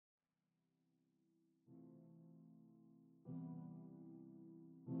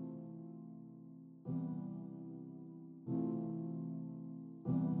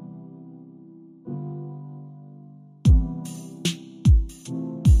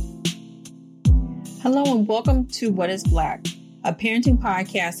Hello and welcome to What is Black, a parenting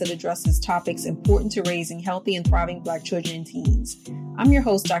podcast that addresses topics important to raising healthy and thriving Black children and teens. I'm your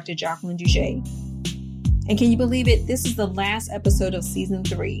host, Dr. Jacqueline Duché. And can you believe it? This is the last episode of season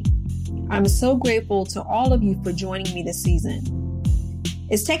 3. I'm so grateful to all of you for joining me this season.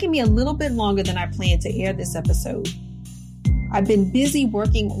 It's taken me a little bit longer than I planned to air this episode. I've been busy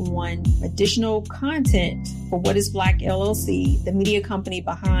working on additional content for What is Black LLC, the media company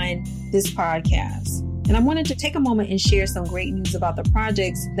behind this podcast. And I wanted to take a moment and share some great news about the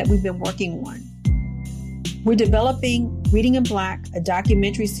projects that we've been working on. We're developing Reading in Black, a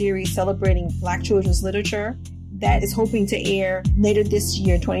documentary series celebrating Black children's literature that is hoping to air later this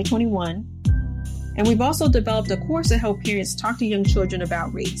year, 2021. And we've also developed a course to help parents talk to young children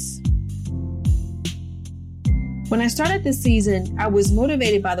about race. When I started this season, I was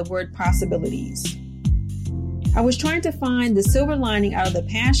motivated by the word possibilities. I was trying to find the silver lining out of the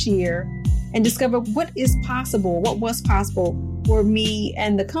past year and discover what was possible for me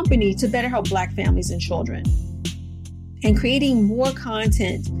and the company to better help Black families and children. And creating more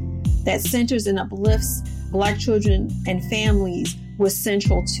content that centers and uplifts Black children and families was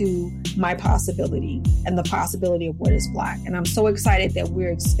central to my possibility and the possibility of What is Black. And I'm so excited that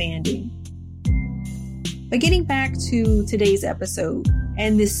we're expanding. But getting back to today's episode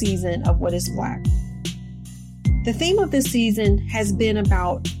and this season of What is Black. The theme of this season has been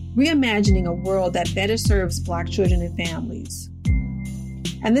about reimagining a world that better serves Black children and families.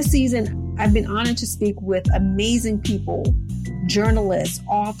 And this season, I've been honored to speak with amazing people, journalists,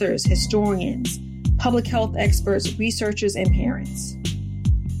 authors, historians, public health experts, researchers, and parents.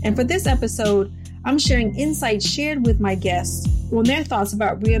 And for this episode, I'm sharing insights shared with my guests on their thoughts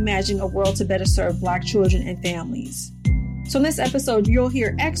about reimagining a world to better serve Black children and families. So in this episode, you'll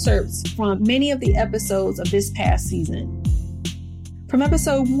hear excerpts from many of the episodes of this past season. From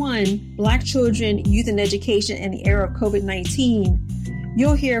episode 1, Black Children, Youth and Education in the Era of COVID-19,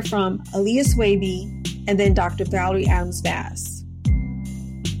 you'll hear from Aaliyah Swaby and then Dr. Valerie Adams-Bass.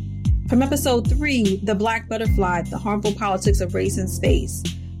 From episode 3, The Black Butterfly, The Harmful Politics of Race and Space,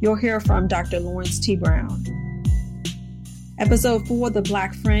 you'll hear from Dr. Lawrence T. Brown. Episode 4, The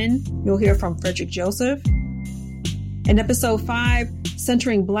Black Friend, you'll hear from Frederick Joseph. And episode 5,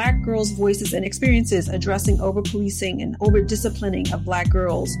 Centering Black Girls' Voices and Experiences, Addressing Over-Policing and Over-Disciplining of Black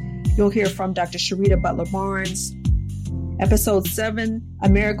Girls, you'll hear from Dr. Sharita Butler Barnes. Episode 7,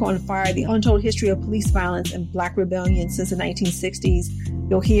 America on Fire, The Untold History of Police Violence and Black Rebellion Since the 1960s,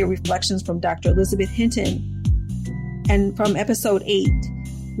 you'll hear reflections from Dr. Elizabeth Hinton. And from episode 8,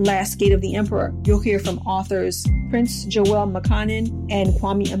 Last Gate of the Emperor, you'll hear from authors Prince Joel Makanan and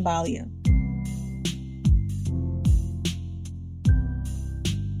Kwame Mbalia.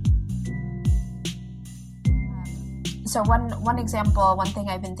 So one example, one thing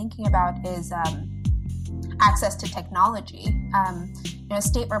I've been thinking about is access to technology. A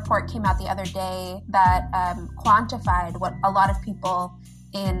state report came out the other day that quantified what a lot of people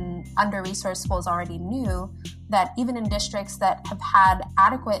in under-resourced schools already knew, that even in districts that have had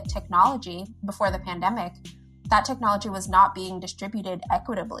adequate technology before the pandemic, that technology was not being distributed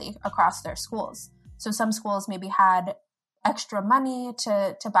equitably across their schools. So some schools maybe had extra money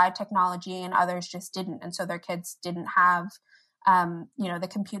to buy technology and others just didn't. And so their kids didn't have, the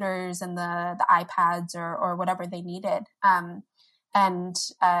computers and the iPads or whatever they needed.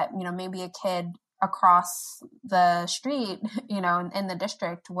 Maybe a kid across the street, in the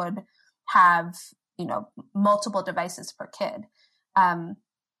district would have, multiple devices per kid.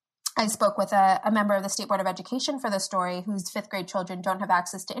 I spoke with a member of the State Board of Education for the story whose 5th grade children don't have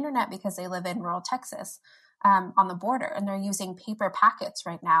access to internet because they live in rural Texas on the border, and they're using paper packets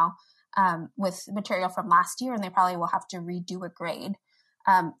right now with material from last year, and they probably will have to redo a grade.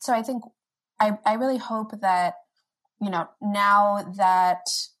 So I think I really hope that, now that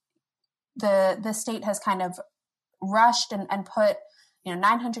the state has kind of rushed and put,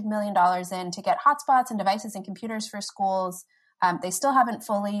 $900 million in to get hotspots and devices and computers for schools. They still haven't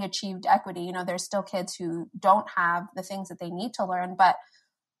fully achieved equity. There's still kids who don't have the things that they need to learn, but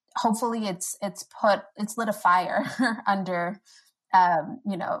hopefully it's lit a fire under,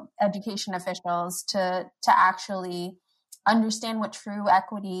 education officials to actually understand what true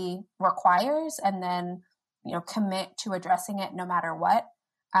equity requires and then, commit to addressing it no matter what.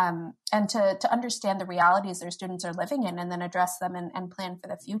 And to understand the realities their students are living in and then address them and plan for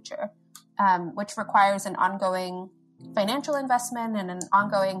the future, which requires an ongoing financial investment and an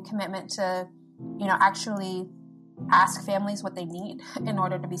ongoing commitment to, actually ask families what they need in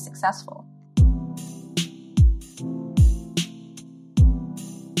order to be successful.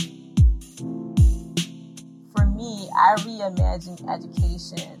 For me, I reimagine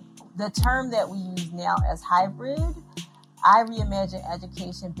education the term that we use now as hybrid, I reimagine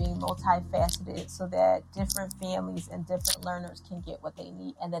education being multifaceted so that different families and different learners can get what they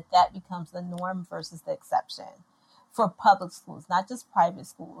need, and that becomes the norm versus the exception for public schools, not just private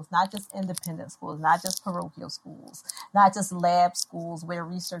schools, not just independent schools, not just parochial schools, not just lab schools where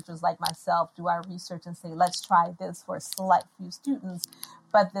researchers like myself do our research and say, let's try this for a select few students.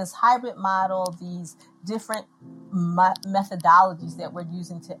 But this hybrid model, these different methodologies that we're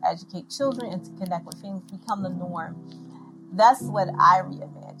using to educate children and to connect with families become the norm. That's what I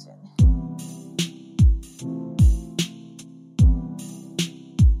reimagine.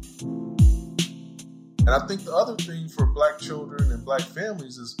 And I think the other thing for Black children and Black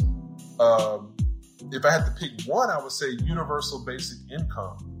families is, if I had to pick one, I would say universal basic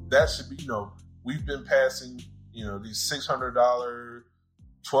income. That should be, we've been passing, these $600,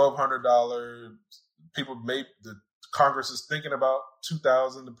 $1,200. The Congress is thinking about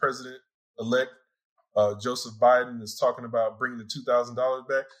 $2,000. The president-elect, Joseph Biden, is talking about bringing the $2,000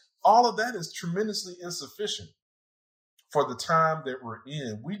 back. All of that is tremendously insufficient for the time that we're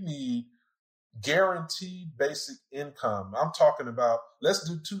in. We need guaranteed basic income. I'm talking about, let's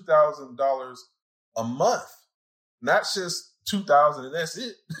do $2,000 a month, not just $2,000 and that's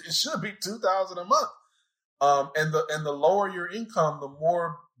it. It should be $2,000 a month. And the lower your income, the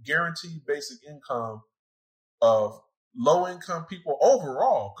more guaranteed basic income of low income people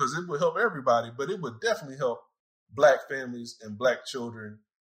overall, because it would help everybody, but it would definitely help Black families and Black children.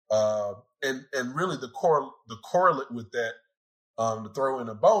 And really the correlate with that, to throw in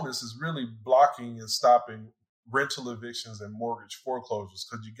a bonus, is really blocking and stopping rental evictions and mortgage foreclosures,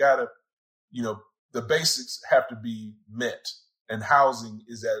 because you gotta, the basics have to be met, and housing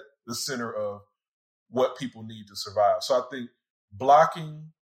is at the center of what people need to survive. So I think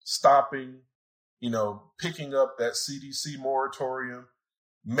blocking, stopping, picking up that CDC moratorium,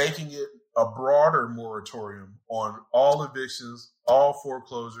 making it a broader moratorium on all evictions, all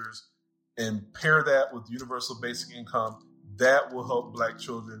foreclosures, and pair that with universal basic income, that will help Black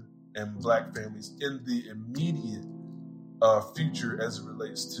children and Black families in the immediate future as it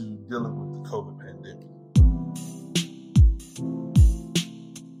relates to dealing with the COVID pandemic.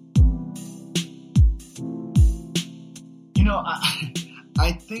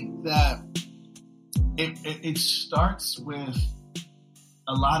 I think that it starts with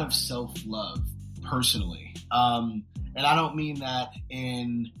a lot of self-love personally. And I don't mean that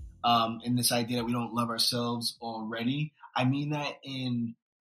in this idea that we don't love ourselves already. I mean that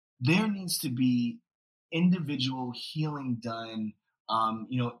there needs to be individual healing done,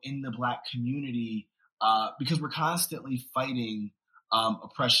 in the Black community, because we're constantly fighting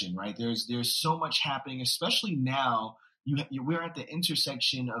oppression, right? There's so much happening, especially now. We're at the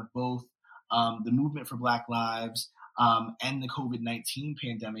intersection of both the movement for Black lives and the COVID-19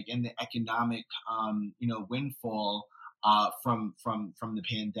 pandemic and the economic, windfall from the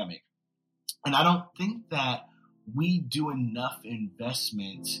pandemic. And I don't think that we do enough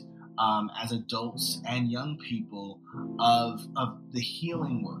investment as adults and young people of the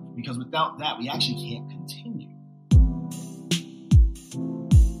healing work, because without that, we actually can't continue.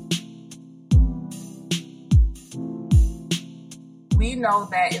 We know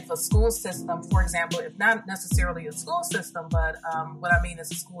that if a school system, for example, if not necessarily a school system, but what I mean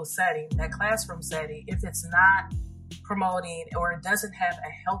is a school setting, that classroom setting, if it's not promoting or it doesn't have a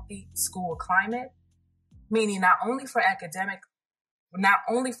healthy school climate, meaning not only for academics,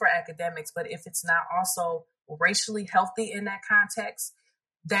 but if it's not also racially healthy in that context,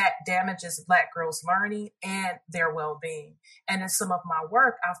 that damages Black girls' learning and their well-being. And in some of my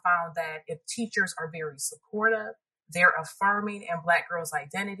work, I found that if teachers are very supportive, they're affirming in Black girls'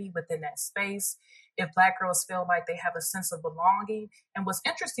 identity within that space, if Black girls feel like they have a sense of belonging. And what's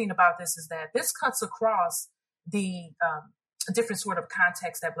interesting about this is that this cuts across the different sort of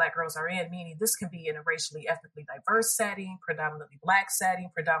context that Black girls are in, meaning this can be in a racially, ethnically diverse setting, predominantly Black setting,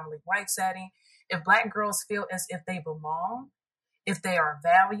 predominantly white setting. If Black girls feel as if they belong, if they are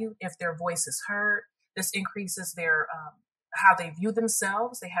valued, if their voice is heard, this increases their how they view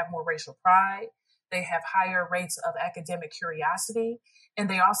themselves. They have more racial pride. They have higher rates of academic curiosity, and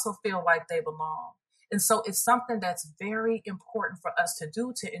they also feel like they belong. And so it's something that's very important for us to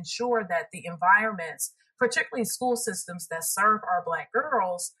do to ensure that the environments, particularly school systems that serve our Black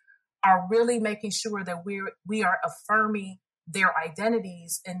girls, are really making sure that we are affirming their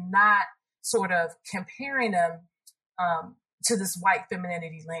identities and not sort of comparing them to this white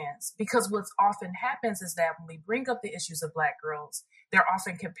femininity lens. Because what often happens is that when we bring up the issues of Black girls, they're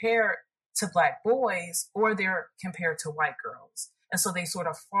often compared to Black boys or they're compared to white girls. And so they sort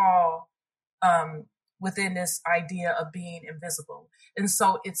of fall within this idea of being invisible. And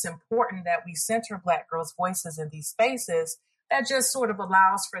so it's important that we center Black girls' voices in these spaces that just sort of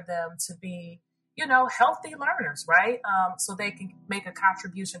allows for them to be, healthy learners, right? So they can make a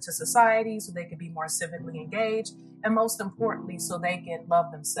contribution to society, so they can be more civically engaged, and most importantly, so they can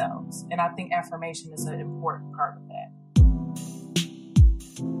love themselves. And I think affirmation is an important part of that.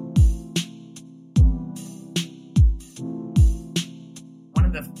 One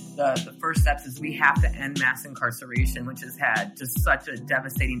of the first steps is we have to end mass incarceration, which has had just such a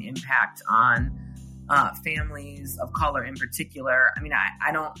devastating impact on families of color in particular. I mean,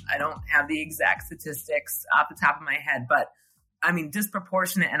 I don't have the exact statistics off the top of my head, but I mean,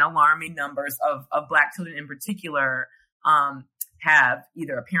 disproportionate and alarming numbers of Black children in particular have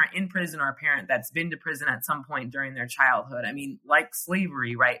either a parent in prison or a parent that's been to prison at some point during their childhood. I mean, like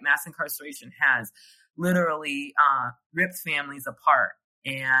slavery, right? Mass incarceration has literally ripped families apart,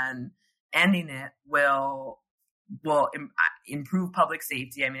 and ending it will improve public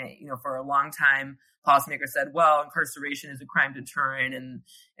safety. I mean, for a long time, policymakers said, well, incarceration is a crime deterrent, and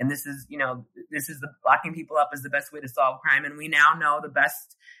this is the locking people up is the best way to solve crime. And we now know the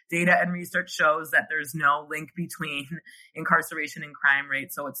best data and research shows that there's no link between incarceration and crime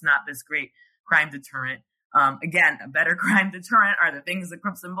rate. So it's not this great crime deterrent. Again, a better crime deterrent are the things that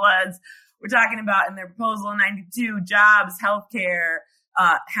Crips and Bloods were talking about in their proposal in 92: jobs, healthcare,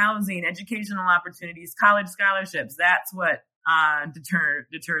 housing, educational opportunities, college scholarships. That's what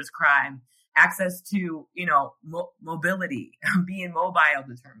deters crime. Access to, mobility, being mobile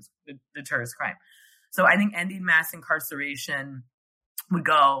deters crime. So I think ending mass incarceration would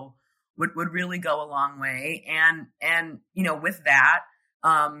really go a long way. And with that,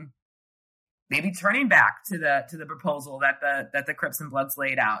 maybe turning back to the proposal that the Crips and Bloods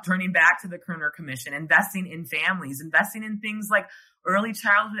laid out, turning back to the Kerner Commission, investing in families, investing in things like early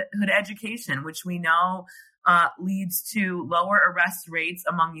childhood education, which we know leads to lower arrest rates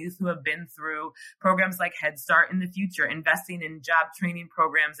among youth who have been through programs like Head Start in the future, investing in job training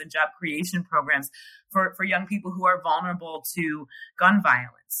programs and job creation programs for young people who are vulnerable to gun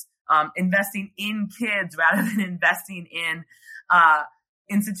violence, investing in kids rather than investing in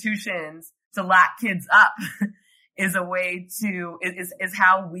institutions to lock kids up is a way to, is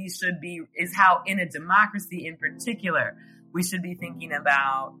how we should be, is how in a democracy in particular, we should be thinking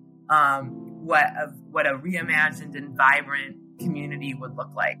about what a reimagined and vibrant community would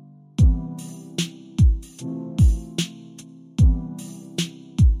look like.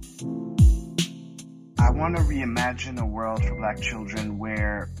 I want to reimagine a world for Black children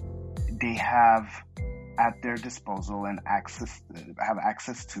where they have at their disposal and have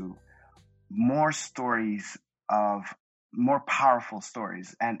access to more stories of more powerful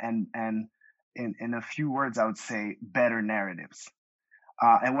stories and in a few words, I would say better narratives.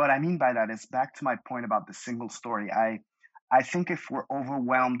 And what I mean by that is back to my point about the single story. I think if we're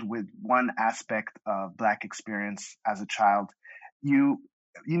overwhelmed with one aspect of Black experience as a child, you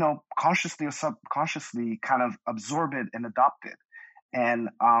consciously or subconsciously kind of absorb it and adopt it. And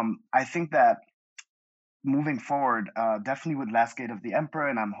I think that moving forward, definitely with Last Gate of the Emperor,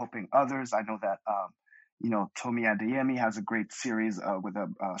 and I'm hoping others, I know that, Tomi Adeyemi has a great series with a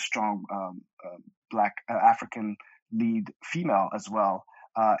strong Black African lead female as well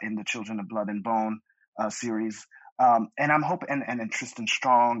in the Children of Blood and Bone series. And I'm hoping, and Tristan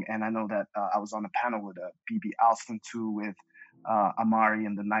Strong, and I know that I was on a panel with B.B. Alston too, with Amari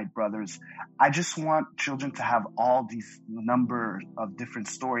and the Knight Brothers. I just want children to have all these number of different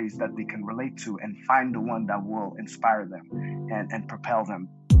stories that they can relate to and find the one that will inspire them and propel them.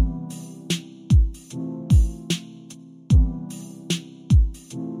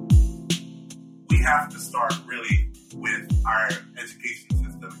 We have to start really with our education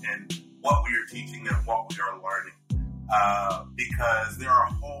system and what we are teaching and what we are learning, because there are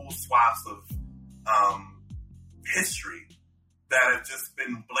whole swaths of history that have just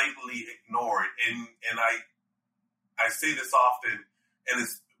been blatantly ignored. And I say this often, and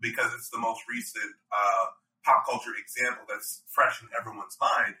it's because it's the most recent pop culture example that's fresh in everyone's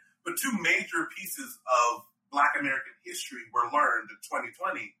mind. But two major pieces of Black American history were learned in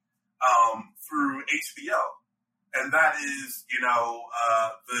 2020 through HBO. And that is,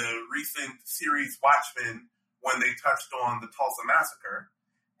 the recent series Watchmen, when they touched on the Tulsa Massacre,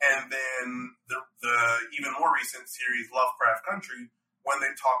 and then the even more recent series Lovecraft Country, when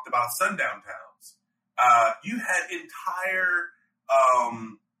they talked about sundown towns. You had entire,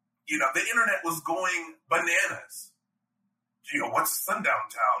 the internet was going bananas. What's a sundown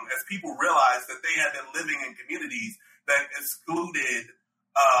town? As people realized that they had been living in communities that excluded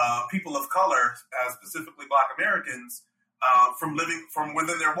people of color, specifically Black Americans, from living from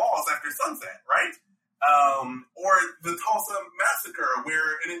within their walls after sunset, right? or the Tulsa massacre,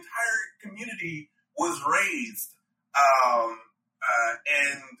 where an entire community was razed.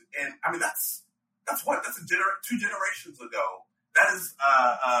 And I mean, that's 2 generations ago. That is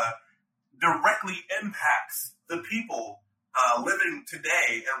directly impacts the people living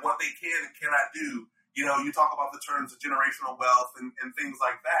today and what they can and cannot do. You know, you talk about the terms of generational wealth and things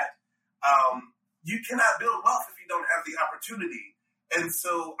like that. You cannot build wealth if you don't have the opportunity. And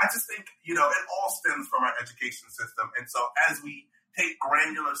so I just think, you know, it all stems from our education system. And so as we take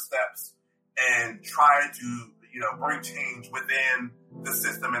granular steps and try to, you know, bring change within the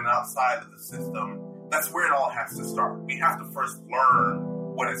system and outside of the system, that's where it all has to start. We have to first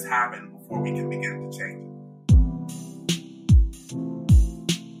learn what has happened before we can begin to change it.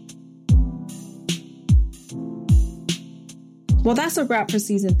 Well, that's a wrap for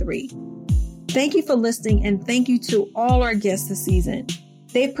season 3. Thank you for listening, and thank you to all our guests this season.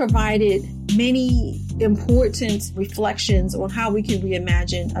 They've provided many important reflections on how we can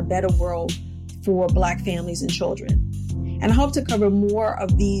reimagine a better world for Black families and children. And I hope to cover more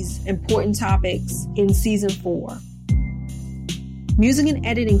of these important topics in season 4. Music and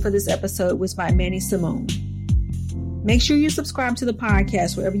editing for this episode was by Manny Simone. Make sure you subscribe to the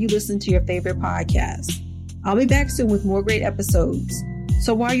podcast wherever you listen to your favorite podcasts. I'll be back soon with more great episodes.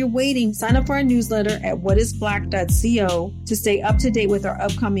 So while you're waiting, sign up for our newsletter at whatisblack.co to stay up to date with our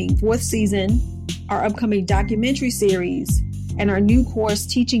upcoming 4th season, our upcoming documentary series, and our new course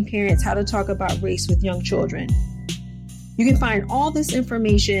teaching parents how to talk about race with young children. You can find all this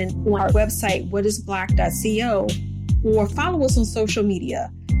information on our website, whatisblack.co, or follow us on social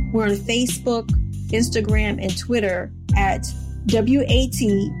media. We're on Facebook, Instagram, and Twitter at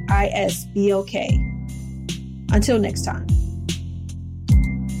WATISBLK. Until next time.